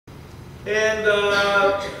And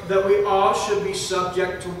that we all should be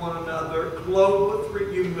subject to one another, clothed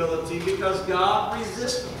with humility, because God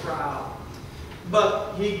resists the proud,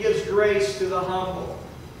 but He gives grace to the humble.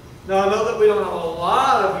 Now, I know that we don't have a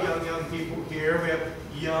lot of young people here. We have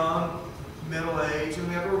young, middle-aged, and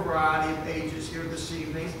we have a variety of ages here this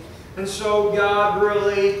evening. And so God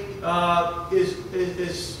really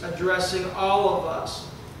is addressing all of us.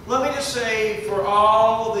 Let me just say, for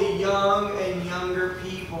all the young and younger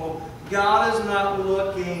people, God is not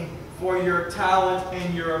looking for your talent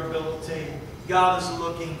and your ability. God is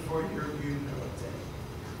looking for your humility.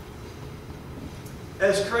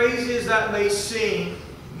 As crazy as that may seem,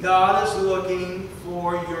 God is looking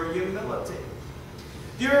for your humility.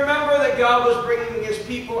 Do you remember that God was bringing His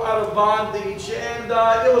people out of bondage, and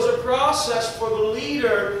it was a process for the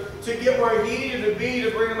leader to get where he needed to be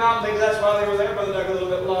to bring them out? Maybe that's why they were there, Brother Doug, a little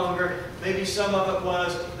bit longer. Maybe some of it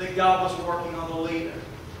was that God was working on the leader.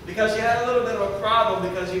 Because he had a little bit of a problem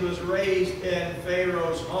because he was raised in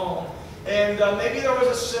Pharaoh's home. And maybe there was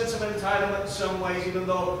a sense of entitlement in some ways, even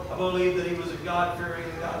though I believe that he was a God-fearing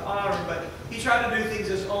and God-honoring. But he tried to do things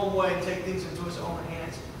his own way and take things into his own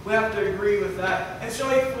hands. We have to agree with that. And so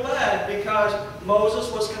he fled because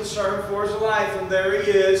Moses was concerned for his life. And there he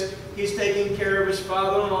is. He's taking care of his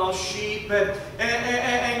father-in-law's sheep.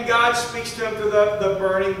 And God speaks to him through the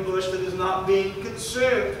burning bush that is not being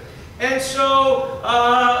consumed. And so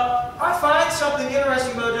I find something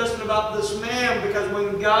interesting, Brother Justin, about this man, because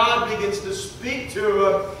when God begins to speak to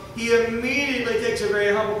him, he immediately takes a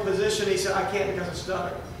very humble position. He said, I can't because I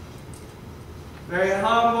stutter. Very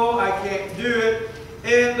humble, I can't do it.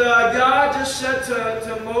 And God just said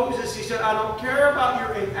to Moses, He said, I don't care about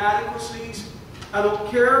your inadequacies. I don't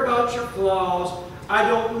care about your flaws. I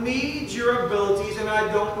don't need your abilities, and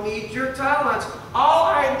I don't need your talents. All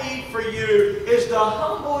I need for you is to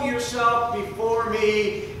humble yourself before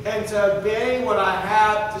me and to obey what I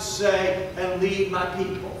have to say and lead my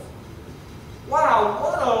people. Wow,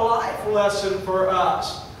 what a life lesson for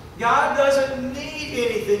us. God doesn't need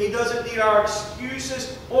anything. He doesn't need our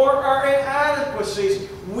excuses or our inadequacies.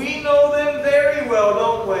 We know them very well,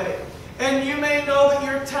 don't we? And you may know that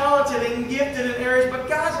you're talented and gifted in areas, but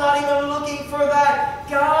God's not even looking for that.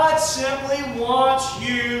 God simply wants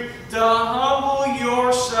you to humble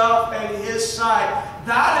yourself in His sight.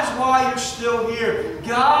 That is why you're still here.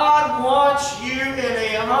 God wants you in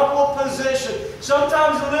a humble position.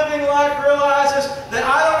 Sometimes living life realizes that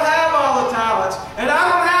I don't have all the talents, and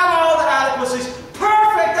I don't have all the adequacies.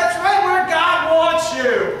 Perfect! That's right where God wants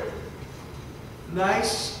you.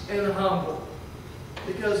 Nice and humble.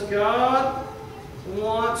 Because God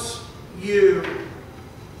wants you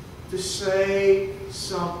to say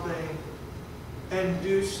something and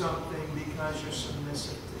do something because you're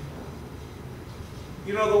submissive to Him.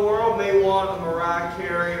 You know, the world may want a Mariah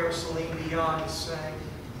Carey or a Celine Dion to sing,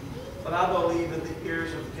 but I believe in the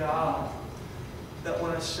ears of God that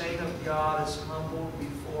when a saint of God is humbled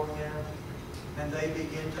before Him and they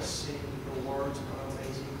begin to sing the words of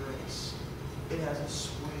Amazing Grace, it has a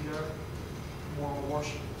sweeter, more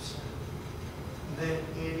worshipful sound than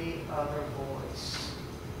any other voice.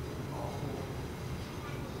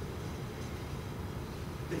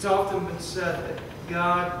 It's often been said that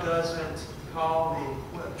God doesn't call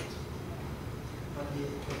the equipped, but He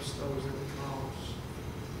equips those that He calls.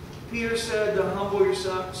 Peter said to humble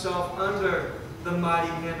yourself under the mighty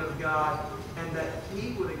hand of God, and that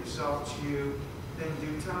He would exalt you in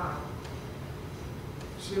due time.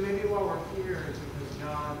 See, maybe why we're here is because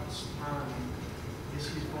God's timing is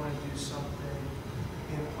He's going to do something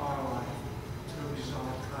in our life to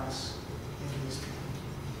exalt us in His time.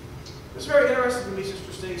 It's very interesting to me,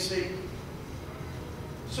 Sister Stacy.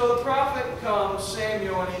 So the prophet comes,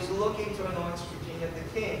 Samuel, and he's looking to anoint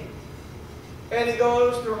the king. And he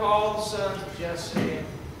goes through all the sons of Jesse.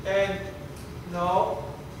 And no,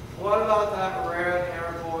 what about that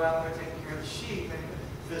red-haired boy out there taking care of the sheep? And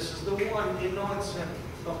this is the one. He anoints him.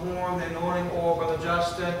 The horn, the anointing oil, Brother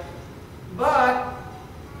Justin. But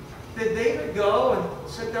did David go and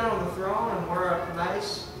sit down on the throne and wear a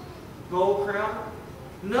nice gold crown?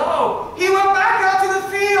 No. He went back out to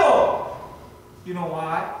the field. You know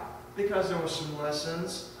why? Because there were some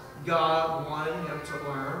lessons God wanted him to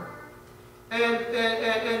learn.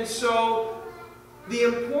 And so the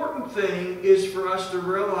important thing is for us to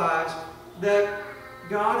realize that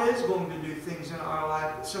God is going to do things in our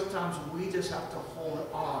life, but sometimes we just have to hold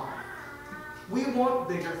on. We want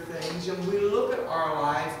bigger things, and we look at our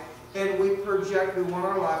life and we project. We want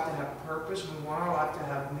our life to have purpose, we want our life to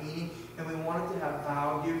have meaning, and we want it to have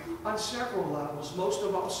value on several levels. Most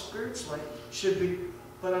of all spiritually should be,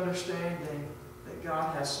 but understanding that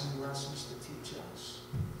God has some lessons to teach us.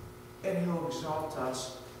 and He'll exalt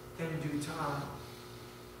us in due time.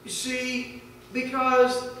 You see,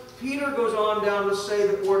 because Peter goes on down to say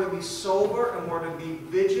that we're to be sober and we're to be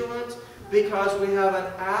vigilant because we have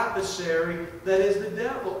an adversary that is the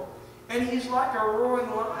devil. And he's like a roaring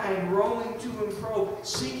lion, roaming to and fro,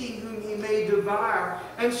 seeking whom he may devour.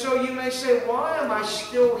 And so you may say, why am I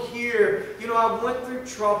still here? You know, I've went through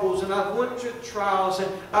troubles, and I've went through trials,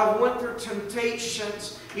 and I've went through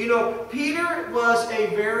temptations. You know, Peter was a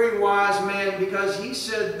very wise man because he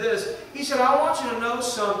said this. He said, I want you to know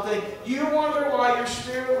something. You wonder why you're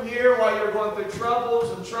still here, why you're going through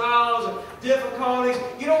troubles and trials and difficulties.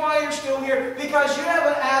 You know why you're still here? Because you have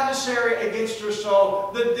an adversary against your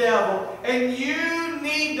soul, the devil. And you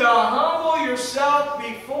need to humble yourself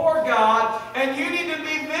before God, and you need to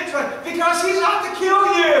be vigilant because he's out to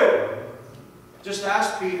kill you. Just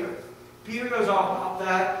ask Peter. Peter knows all about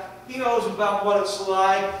that. He knows about what it's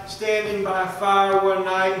like standing by a fire one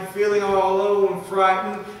night and feeling all alone and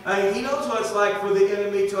frightened. He knows what it's like for the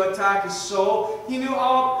enemy to attack his soul. He knew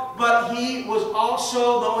all, but he was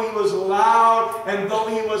also, though he was loud and though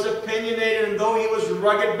he was opinionated and though he was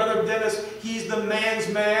rugged, Brother Dennis, he's the man's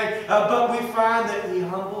man. But we find that he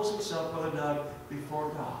humbles himself, Brother Doug,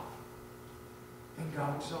 before God. And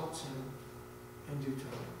God exalts him in due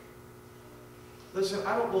time. Listen,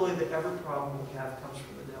 I don't believe that every problem we have comes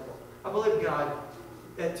from the devil. I believe God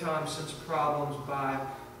at times sends problems by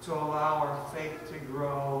to allow our faith to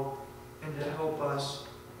grow and to help us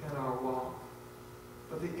in our walk.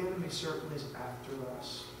 But the enemy certainly is after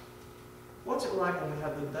us. What's it like when we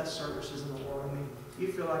have the best services in the world? I mean, you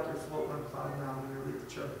feel like you're floating on a cloud now when you leave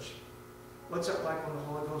the church. What's it like when the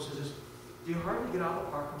Holy Ghost is just, do you hardly get out of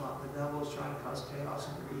the parking lot? The devil is trying to cause chaos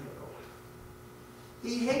in your vehicle.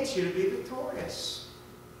 He hates you to be victorious.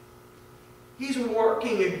 He's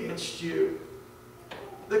working against you.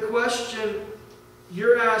 The question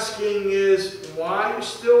you're asking is, why are you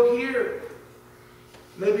still here?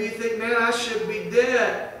 Maybe you think, man, I should be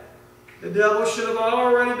dead. The devil should have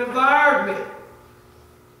already devoured me.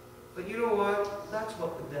 But you know what? That's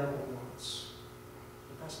what the devil wants.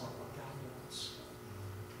 But that's not what God wants.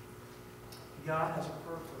 God has a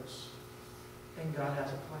purpose. And God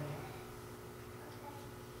has a plan.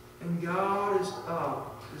 And God is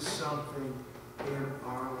up to something in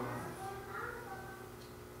our life.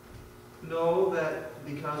 Know that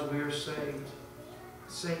because we are saved,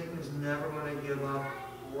 Satan is never going to give up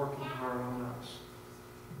working hard on us.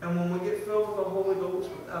 And when we get filled with the Holy Ghost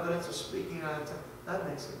with evidence of speaking out of tongues, that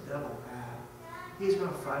makes the devil mad. He's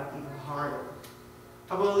going to fight even harder.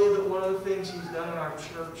 I believe that one of the things he's done in our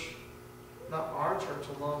church, not our church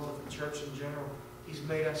alone, but the church in general, he's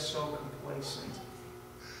made us so complacent.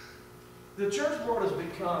 The church world has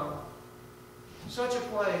become such a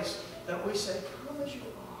place that we say, come as you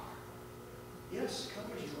are. Yes, come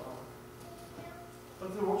as you are.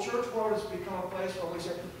 But the church world has become a place where we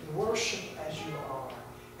say, worship as you are.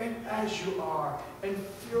 And as you are. And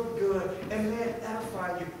feel good. And then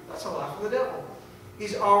edify you. That's a lie from the devil.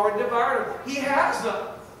 He's already devoured. He has them.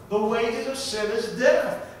 The wages of sin is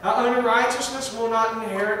death. Unrighteousness will not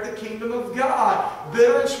inherit the kingdom of God.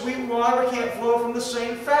 Bitter and sweet water can't flow from the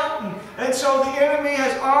same fountain. And so the enemy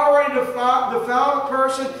has already defiled a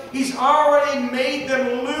person. He's already made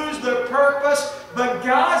them lose their purpose. But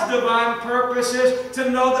God's divine purpose is to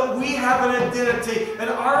know that we have an identity. And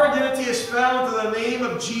our identity is found through the name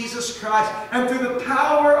of Jesus Christ. And through the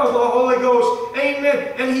power of the Holy Ghost.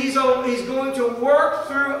 Amen. And He's going to work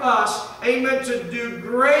through us. Amen. To do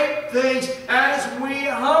great things as we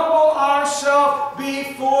humble ourselves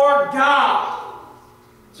before God.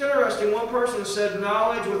 It's interesting. One person said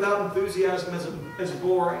knowledge without enthusiasm is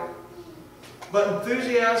boring. But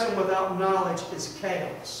enthusiasm without knowledge is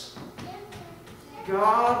chaos.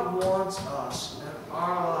 God wants us in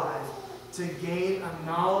our life to gain a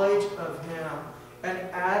knowledge of Him and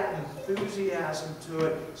add enthusiasm to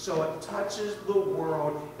it so it touches the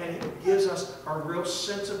world and it gives us a real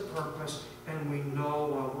sense of purpose and we know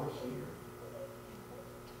why we're here.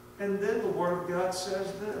 And then the Word of God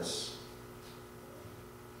says this,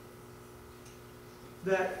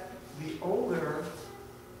 that the older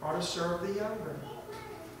are to serve the younger,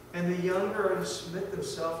 and the younger are to submit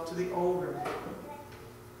themselves to the older.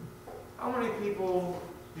 How many people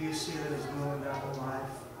do you see that is doing that in life?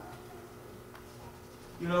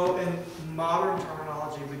 You know, in modern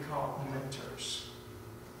terminology, we call it mentors.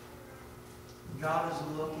 God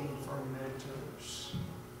is looking for mentors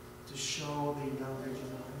to show the younger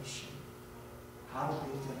generation how to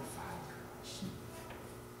be identified in Christ,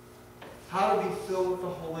 how to be filled with the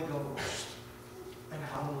Holy Ghost, and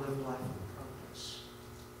how to live life with purpose.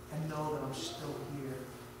 And know that I'm still here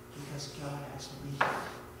because God has me here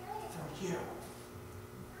for a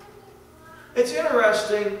It's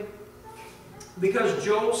interesting because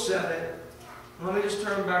Joel said it. Let me just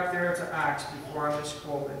turn back there to Acts before I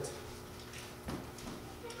misquote it.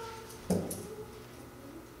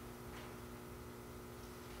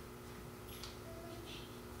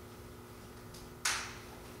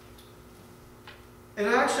 In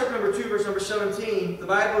Acts chapter number 2, verse number 17, the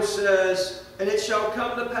Bible says, "And it shall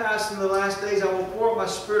come to pass in the last days, I will pour out my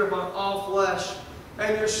Spirit upon all flesh,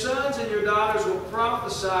 and your sons and your daughters will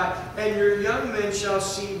prophesy, and your young men shall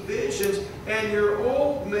see visions, and your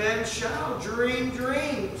old men shall dream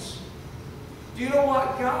dreams." Do you know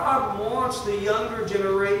what? God wants the younger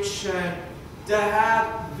generation to have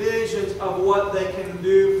visions of what they can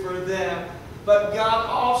do for them. But God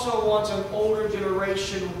also wants an older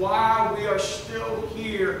generation, while we are still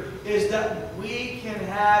here, is that we can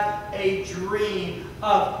have a dream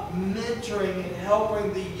of mentoring and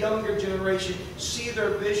helping the younger generation see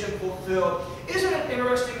their vision fulfilled. Isn't it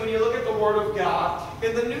interesting when you look at the Word of God?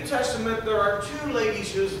 In the New Testament, there are two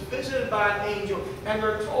ladies who are visited by an angel, and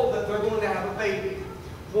they're told that they're going to have a baby.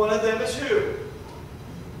 One of them is who?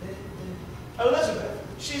 Elizabeth.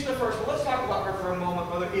 She's the first one. Let's talk about her for a moment,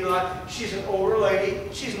 Brother Eli. She's an older lady.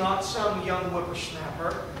 She's not some young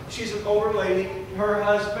whippersnapper. She's an older lady. Her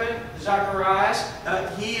husband, Zacharias,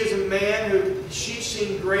 he is a man who, she's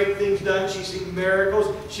seen great things done. She's seen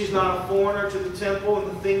miracles. She's not a foreigner to the temple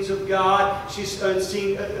and the things of God. She's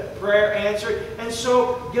seen prayer answered. And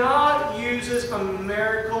so God uses a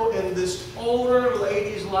miracle in this older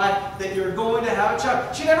lady's life that you're going to have a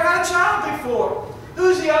child. She never had a child before.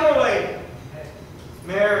 Who's the other lady?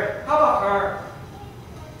 Mary. How about her?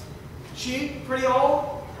 She pretty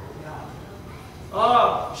old? No.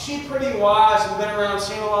 Oh, she pretty wise and been around,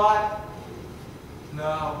 seen a lot?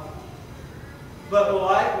 No. But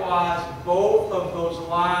likewise, both of those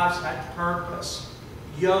lives had purpose.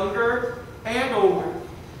 Younger and older.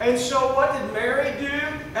 And so what did Mary do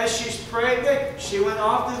as she's pregnant? She went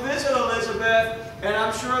off to visit Elizabeth. And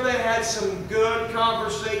I'm sure they had some good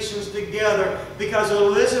conversations together, because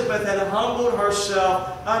Elizabeth had humbled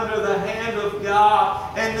herself under the hand of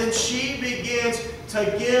God. And then she begins to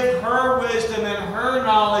give her wisdom and her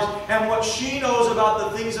knowledge and what she knows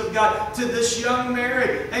about the things of God to this young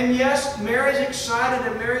Mary. And yes, Mary's excited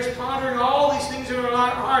and Mary's pondering all these things in her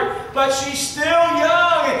heart. But she's still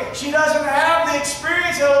young and she doesn't have the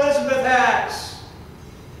experience that Elizabeth has.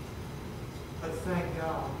 But thank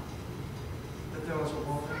God there was a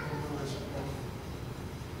woman named Elizabeth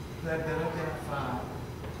that had been identified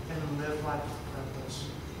and lived life with purpose,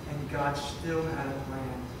 and God still had a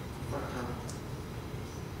plan for her.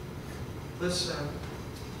 Listen,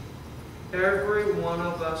 every one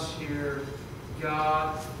of us here,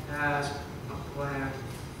 God has a plan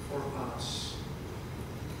for us,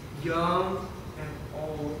 young and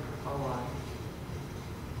old alike.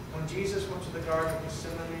 When Jesus went to the Garden of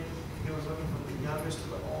Gethsemane, he was looking for the youngest to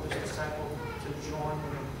the oldest disciple to join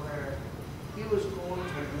him in prayer. He was going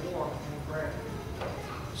to war in prayer.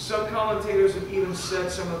 Some commentators have even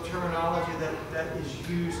said some of the terminology that is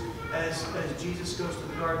used as Jesus goes to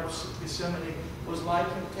the Garden of Gethsemane was like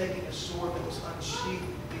him taking a sword that was unsheathed,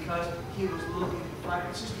 because he was looking to fight.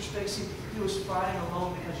 And Sister Stacy, he was fighting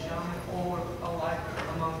alone because young and old alike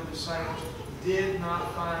among the disciples did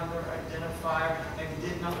not find their identifier and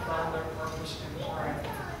did not find their purpose in prayer.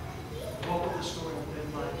 What would the story have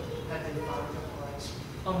been like had they found their place?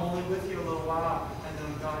 I'm only with you a little while, and then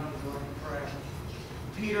I'm gone. You go and pray.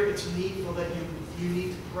 Peter, it's needful that you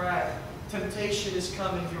need to pray. Temptation is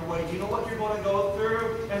coming your way. Do you know what you're going to go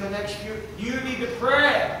through in the next few? You need to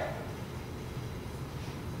pray.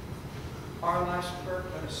 Our life's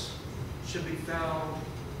purpose should be found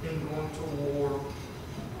in going to war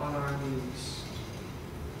on our knees.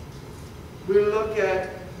 We look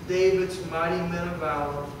at David's mighty men of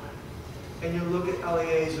valor, and you look at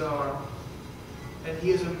Eleazar, and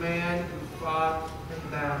he is a man who fought in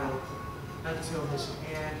battle until his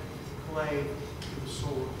hand clave to the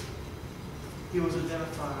sword. He was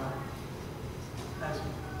identified as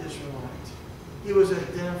an Israelite. He was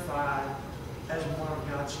identified as one of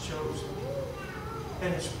God's chosen.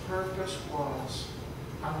 And his purpose was,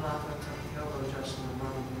 I'm not going to kill those Justin and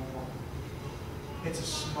run anymore. It's a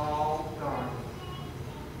small garden,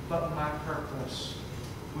 but my purpose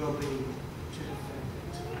will be to defend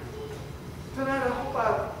it. Tonight, I hope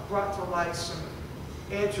I brought to light some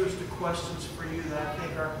answers to questions for you that I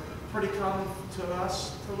think are pretty common to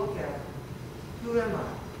us to look at. Who am I?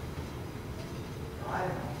 Why am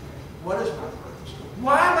I here? What is my purpose?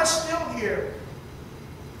 Why am I still here?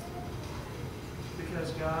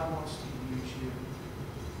 Because God wants to use you.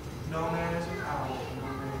 No man is an owl, no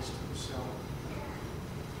man is to himself.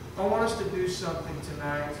 I want us to do something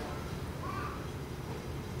tonight.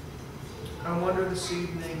 I wonder this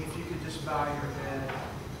evening if you could just bow your head.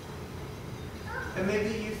 And maybe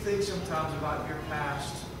you think sometimes about your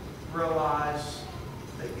past, realize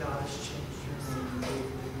that God has changed your name and gave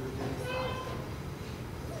you your identity.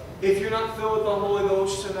 If you're not filled with the Holy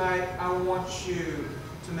Ghost tonight, I want you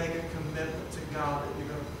to make a commitment to God that you're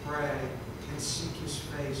going to pray and seek His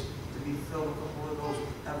face to be filled with the Holy Ghost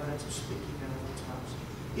with evidence of speaking in other tongues.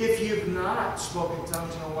 If you've not spoken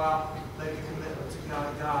tongues in a while, make a commitment to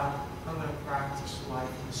God. God, I'm going to practice life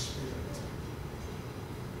in the Spirit.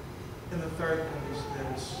 And the third thing is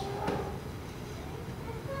this.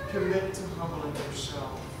 Commit to humbling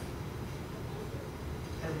yourself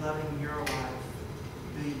and letting your life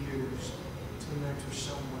be used to mentor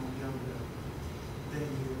someone younger than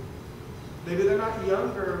you. Maybe they're not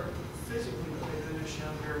younger physically, but maybe they're just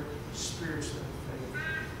younger spiritually in faith.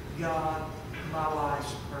 God, my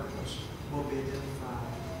life's purpose will be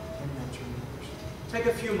identified in mentoring others. Take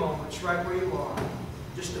a few moments right where you are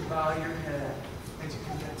just to bow your head and to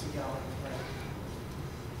commit to God and pray.